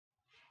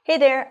Hey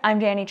there, I'm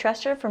Danny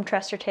Trester from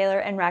Trester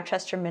Tailor in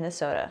Rochester,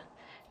 Minnesota.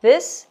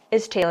 This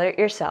is Tailor It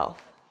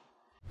Yourself.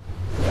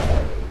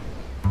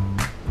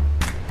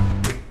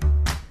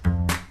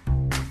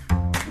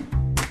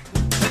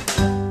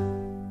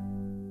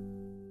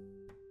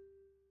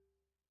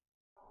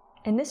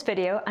 In this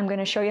video, I'm going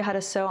to show you how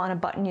to sew on a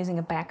button using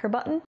a backer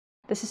button.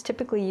 This is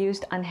typically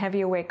used on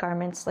heavier weight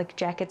garments like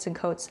jackets and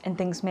coats and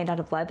things made out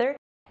of leather.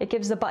 It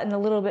gives the button a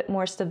little bit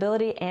more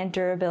stability and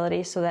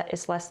durability so that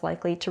it's less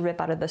likely to rip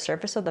out of the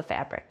surface of the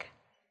fabric.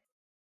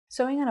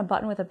 Sewing on a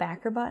button with a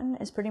backer button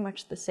is pretty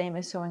much the same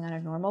as sewing on a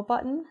normal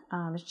button.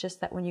 It's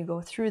just that when you go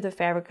through the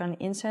fabric on the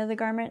inside of the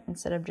garment,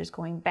 instead of just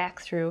going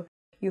back through,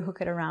 you hook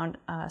it around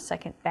a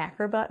second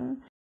backer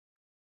button.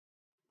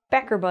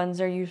 Backer buttons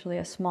are usually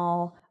a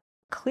small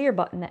clear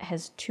button that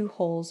has 2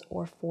 holes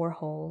or 4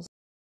 holes.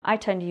 I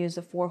tend to use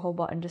a 4-hole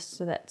button just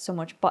so that so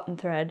much button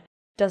thread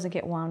doesn't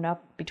get wound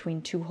up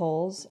between 2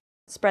 holes.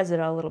 It spreads it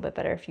out a little bit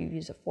better if you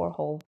use a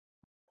 4-hole.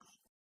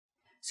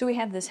 So we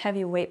have this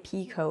heavyweight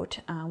pea coat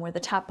where the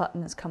top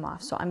button has come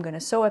off, so I'm going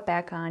to sew it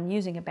back on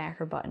using a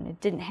backer button.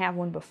 It didn't have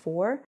one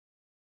before,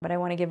 but I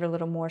want to give it a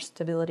little more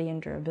stability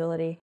and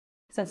durability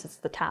since it's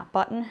the top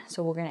button,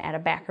 so we're going to add a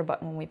backer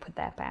button when we put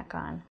that back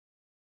on.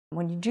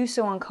 When you do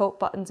sew on coat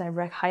buttons, I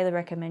highly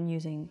recommend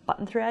using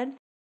button thread.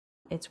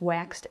 It's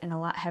waxed and a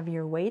lot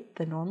heavier weight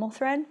than normal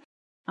thread.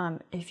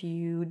 If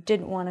you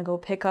didn't want to go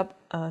pick up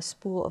a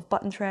spool of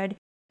button thread,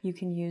 you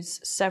can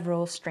use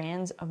several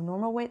strands of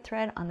normal weight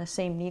thread on the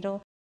same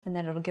needle, and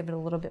then it'll give it a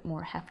little bit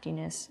more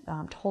heftiness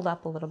to hold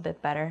up a little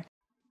bit better.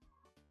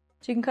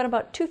 So you can cut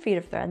about 2 feet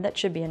of thread. That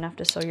should be enough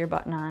to sew your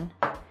button on.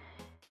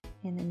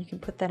 And then you can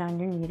put that on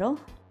your needle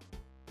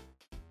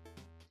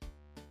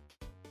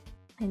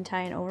and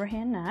tie an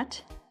overhand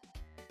knot.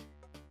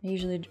 I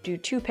usually do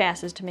 2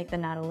 passes to make the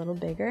knot a little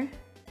bigger.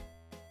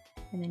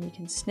 And then you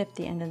can snip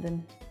the end of the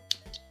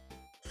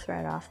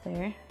thread off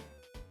there.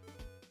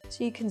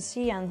 So you can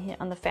see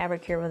on the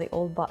fabric here where the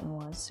old button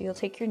was. So you'll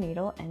take your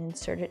needle and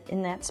insert it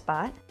in that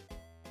spot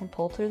and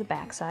pull through the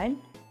back side.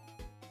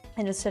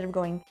 And instead of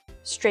going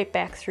straight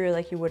back through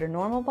like you would a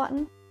normal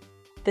button,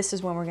 this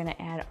is when we're going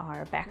to add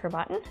our backer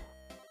button.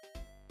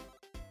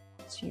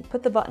 So you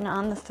put the button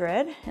on the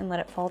thread and let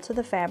it fall to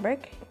the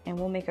fabric, and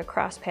we'll make a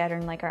cross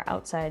pattern like our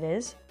outside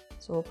is.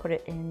 So we'll put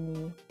it in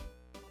the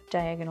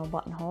diagonal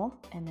buttonhole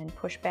and then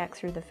push back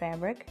through the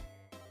fabric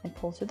and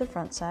pull through the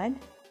front side.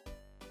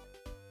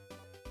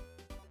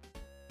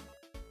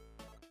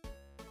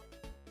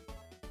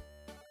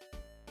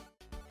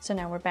 So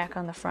now we're back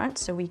on the front,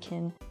 so we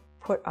can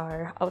put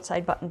our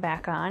outside button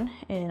back on.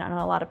 And on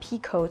a lot of pea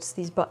coats,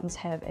 these buttons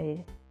have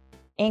a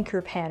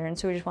anchor pattern,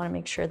 so we just want to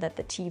make sure that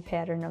the T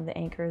pattern of the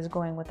anchor is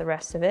going with the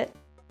rest of it.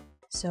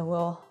 So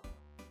we'll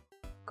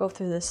go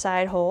through the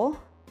side hole,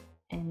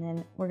 and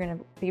then we're going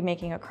to be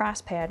making a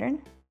cross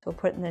pattern. So we'll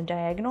put it in the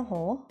diagonal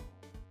hole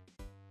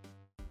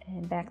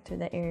and back through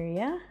the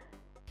area.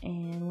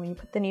 And when you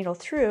put the needle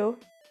through,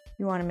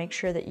 you want to make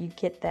sure that you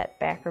get that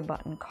backer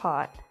button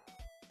caught.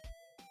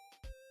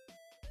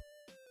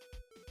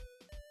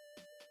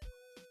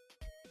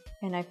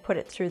 And I've put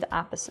it through the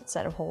opposite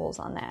set of holes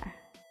on there.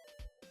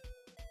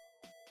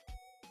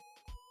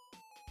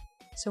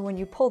 So when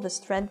you pull this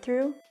thread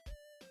through,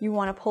 you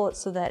want to pull it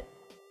so that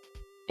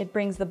it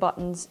brings the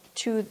buttons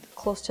too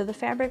close to the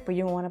fabric, but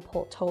you don't want to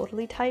pull it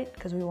totally tight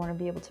because we want to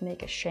be able to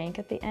make a shank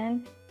at the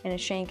end. And a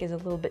shank is a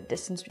little bit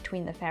distance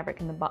between the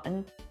fabric and the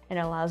button, and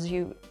it allows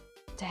you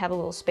to have a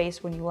little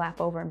space when you lap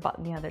over and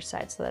button the other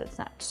side so that it's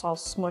not all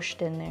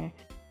smushed in there.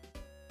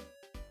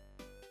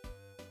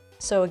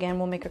 So again,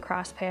 we'll make a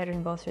cross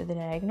pattern, go through the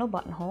diagonal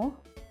buttonhole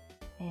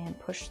and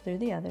push through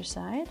the other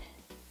side.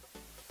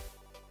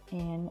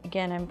 And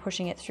again, I'm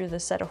pushing it through the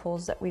set of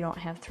holes that we don't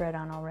have thread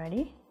on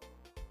already.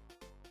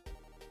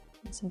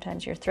 And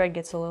sometimes your thread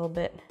gets a little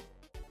bit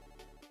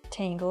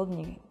tangled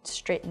and you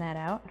straighten that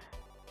out.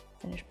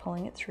 Finish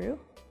pulling it through.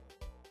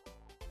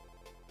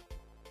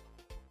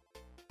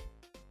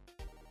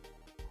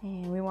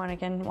 And we want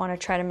to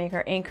try to make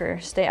our anchor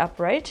stay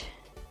upright.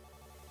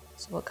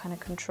 So we'll kind of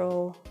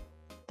control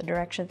the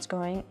direction it's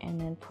going and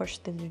then push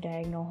through the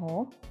diagonal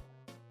hole.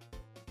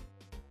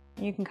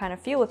 You can kind of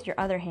feel with your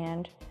other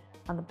hand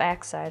on the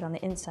back side, on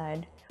the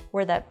inside,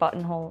 where that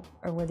buttonhole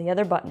or where the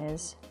other button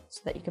is,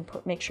 so that you can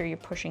make sure you're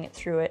pushing it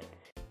through it.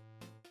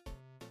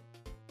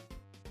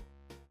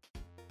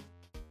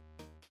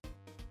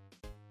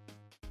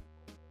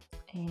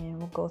 And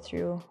we'll go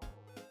through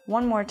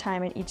one more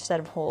time in each set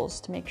of holes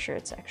to make sure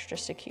it's extra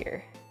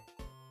secure.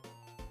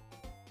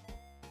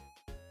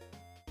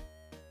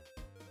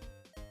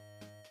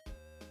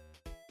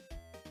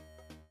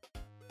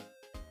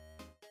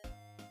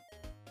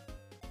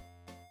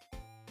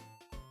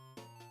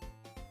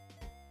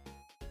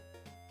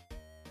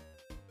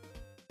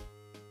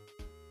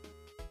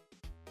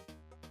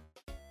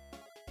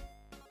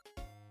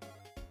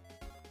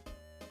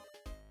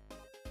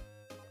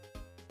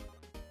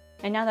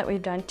 And now that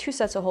we've done 2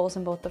 sets of holes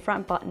in both the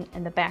front button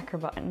and the backer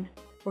button,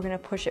 we're going to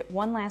push it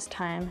one last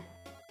time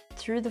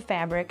through the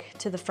fabric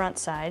to the front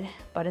side,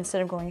 but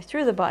instead of going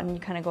through the button, you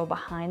kind of go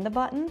behind the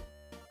button.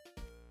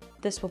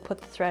 This will put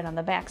the thread on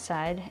the back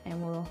side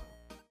and will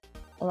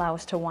allow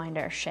us to wind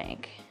our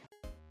shank.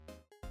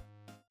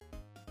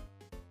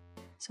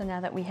 So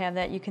now that we have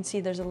that, you can see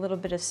there's a little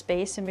bit of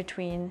space in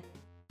between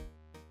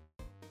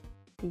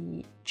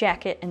the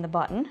jacket and the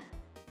button.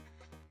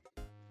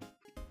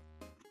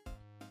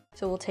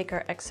 So we'll take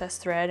our excess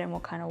thread and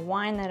we'll kind of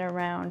wind that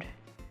around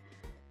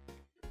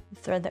the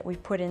thread that we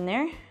put in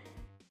there.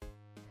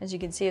 As you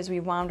can see, as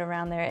we wound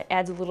around there, it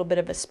adds a little bit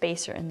of a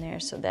spacer in there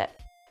so that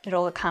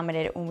it'll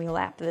accommodate it when we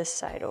lap this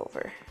side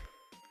over.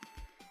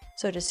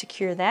 So to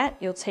secure that,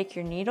 you'll take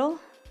your needle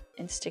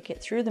and stick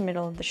it through the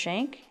middle of the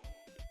shank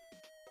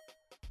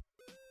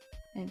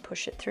and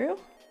push it through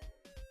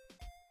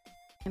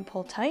and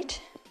pull tight,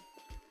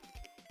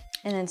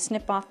 and then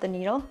snip off the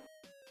needle.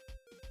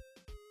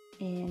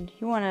 And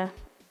you want to,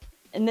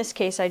 in this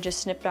case I just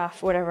snipped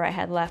off whatever I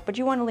had left, but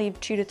you want to leave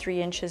 2 to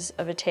 3 inches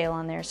of a tail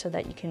on there so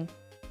that you can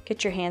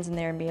get your hands in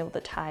there and be able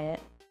to tie it.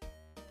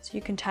 So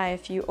you can tie a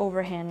few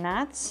overhand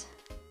knots,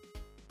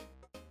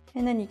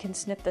 and then you can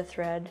snip the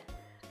thread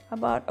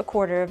about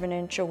 1/4 of an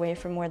inch away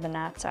from where the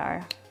knots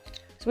are.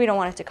 So we don't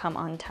want it to come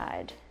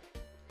untied.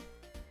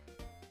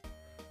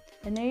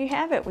 And there you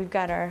have it. We've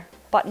got our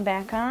button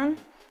back on,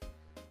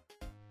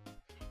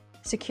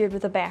 secured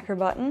with a backer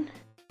button.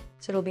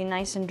 So it'll be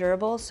nice and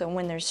durable, so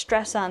when there's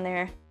stress on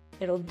there,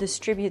 it'll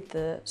distribute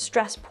the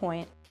stress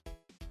point.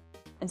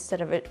 Instead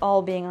of it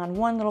all being on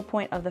one little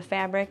point of the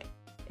fabric,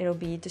 it'll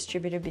be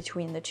distributed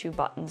between the 2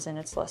 buttons and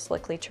it's less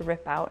likely to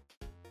rip out.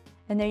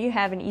 And there you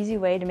have an easy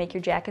way to make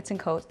your jackets and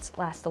coats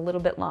last a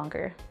little bit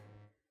longer.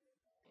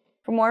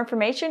 For more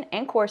information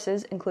and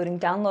courses, including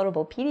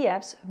downloadable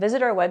PDFs,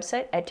 visit our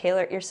website at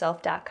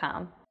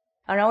tailorityourself.com.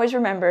 And always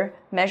remember,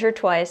 measure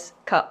twice,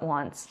 cut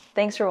once.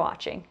 Thanks for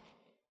watching.